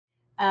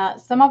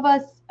Some of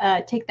us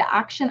take the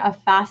action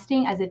of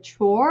fasting as a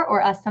chore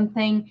or as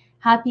something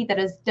happy that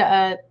is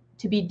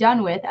to be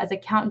done with, as a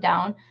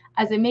countdown,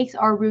 as it makes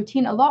our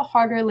routine a lot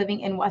harder living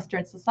in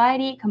Western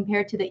society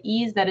compared to the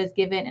ease that is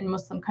given in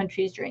Muslim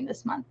countries during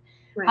this month.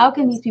 Right. How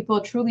can these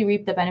people truly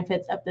reap the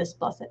benefits of this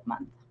blessed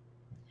month?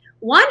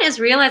 One is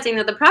realizing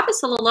that the Prophet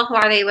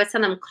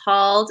ﷺ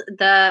called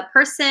the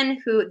person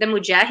who, the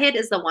mujahid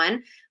is the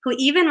one who,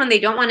 even when they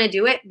don't want to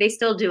do it, they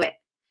still do it.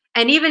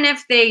 And even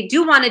if they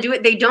do want to do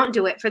it, they don't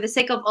do it for the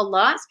sake of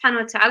Allah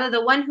subhanahu wa ta'ala.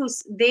 The one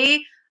who's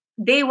they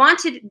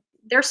wanted,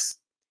 the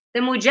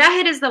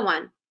mujahid is the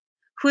one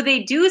who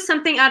they do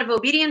something out of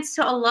obedience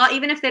to Allah,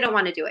 even if they don't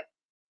want to do it.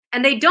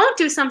 And they don't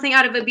do something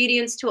out of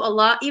obedience to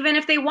Allah, even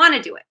if they want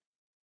to do it.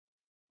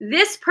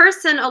 This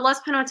person, Allah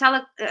subhanahu wa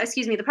ta'ala,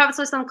 the Prophet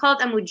ﷺ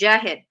called a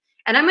mujahid.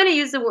 And I'm going to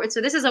use the word,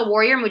 so this is a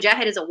warrior,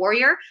 mujahid is a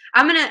warrior.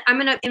 I'm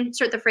going to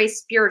insert the phrase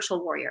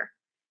spiritual warrior.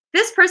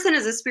 This person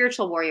is a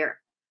spiritual warrior.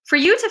 For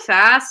you to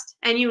fast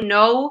and you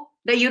know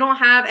that you don't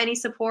have any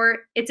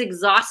support, it's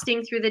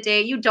exhausting through the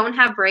day, you don't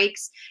have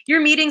breaks,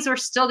 your meetings are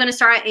still going to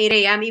start at 8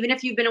 a.m. even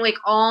if you've been awake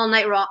all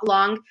night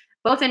long,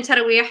 both in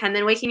Taraweeh and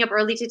then waking up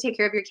early to take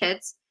care of your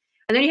kids.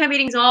 And then you have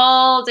meetings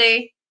all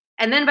day.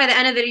 And then by the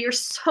end of the day, you're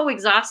so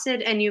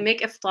exhausted and you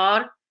make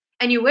iftar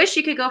and you wish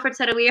you could go for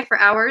Taraweeh for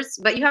hours,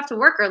 but you have to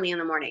work early in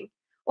the morning.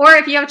 Or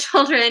if you have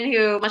children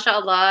who,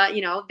 mashallah,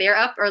 you know, they're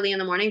up early in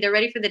the morning, they're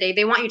ready for the day,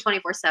 they want you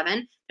 24/7,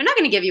 they're not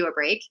going to give you a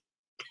break.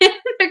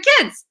 They're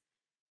kids.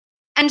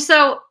 And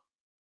so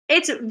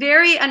it's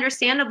very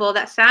understandable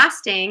that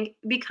fasting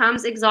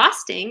becomes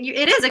exhausting.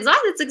 It is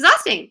exhausting. It's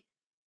exhausting.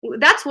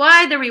 That's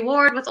why the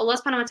reward with Allah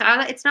subhanahu wa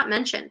ta'ala, it's not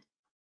mentioned.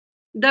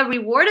 The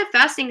reward of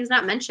fasting is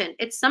not mentioned.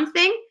 It's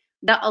something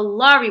that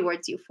Allah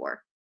rewards you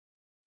for.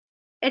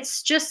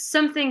 It's just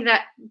something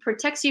that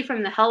protects you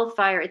from the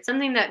hellfire. It's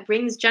something that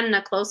brings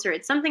Jannah closer.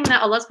 It's something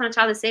that Allah subhanahu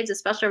wa ta'ala saves a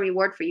special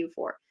reward for you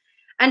for.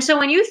 And so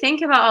when you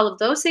think about all of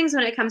those things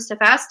when it comes to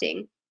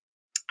fasting,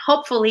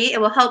 hopefully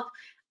it will help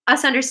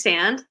us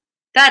understand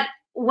that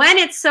when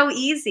it's so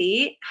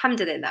easy,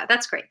 alhamdulillah,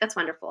 that's great, that's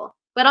wonderful.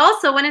 But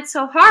also when it's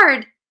so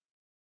hard,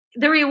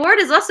 the reward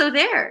is also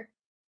there.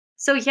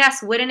 So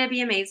yes, wouldn't it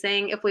be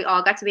amazing if we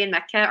all got to be in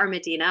Mecca or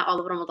Medina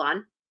all of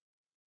Ramadan?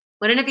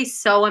 Wouldn't it be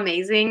so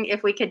amazing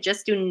if we could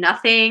just do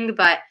nothing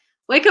but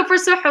wake up for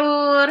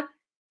suhoor,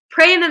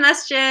 pray in the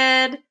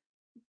masjid,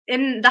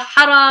 in the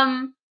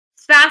haram,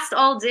 fast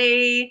all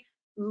day,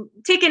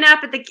 take a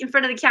nap in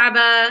front of the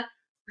Kaaba,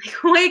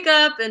 like wake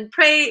up and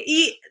pray,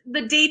 eat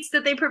the dates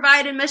that they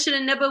provide in Masjid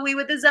al-Nabawi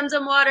with the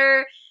Zamzam water,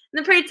 and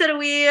then pray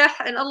Taraweeh,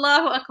 and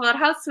Allahu Akbar.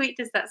 How sweet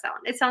does that sound?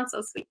 It sounds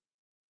so sweet.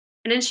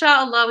 And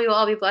inshallah, we will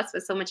all be blessed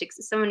with so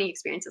many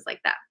experiences like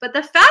that. But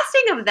the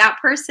fasting of that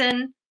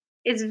person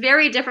is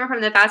very different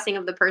from the fasting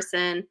of the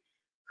person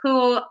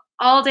who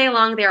all day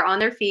long they're on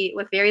their feet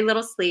with very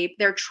little sleep.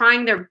 They're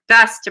trying their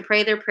best to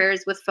pray their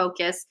prayers with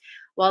focus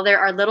while there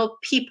are little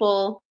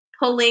people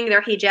pulling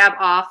their hijab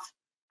off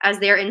as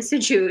they're in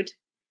sujood.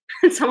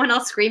 And someone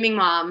else screaming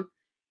mom,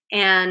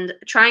 and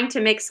trying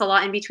to make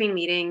salah in between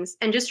meetings,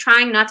 and just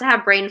trying not to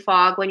have brain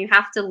fog when you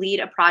have to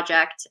lead a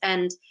project,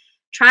 and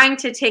trying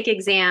to take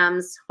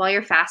exams while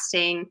you're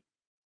fasting.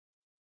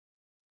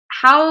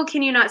 How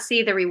can you not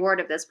see the reward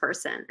of this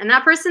person? And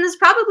that person is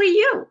probably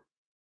you.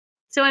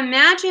 So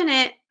imagine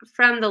it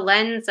from the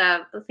lens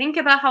of, think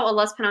about how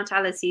Allah subhanahu wa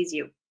ta'ala sees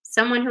you.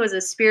 Someone who is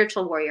a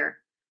spiritual warrior.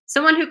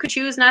 Someone who could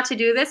choose not to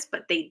do this,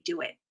 but they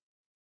do it.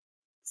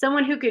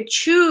 Someone who could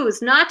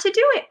choose not to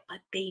do it, but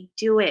they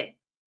do it.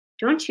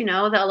 Don't you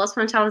know that Allah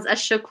subhanahu wa ta'ala is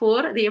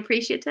ash-shakur, the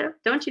appreciative?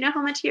 Don't you know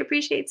how much He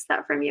appreciates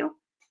that from you?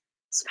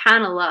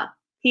 SubhanAllah,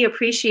 He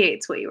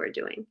appreciates what you are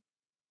doing.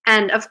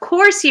 And of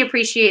course He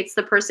appreciates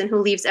the person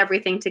who leaves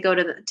everything to go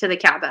to the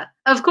Kaaba.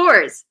 Of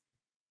course.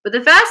 But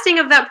the fasting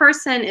of that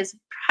person is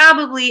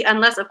probably,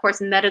 unless of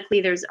course medically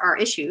there's are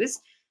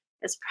issues,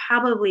 is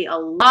probably a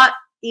lot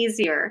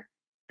easier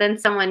than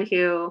someone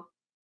who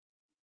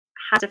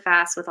has to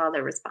fast with all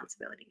their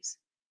responsibilities.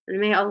 And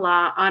may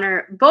Allah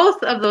honor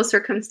both of those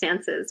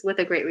circumstances with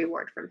a great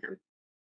reward from Him.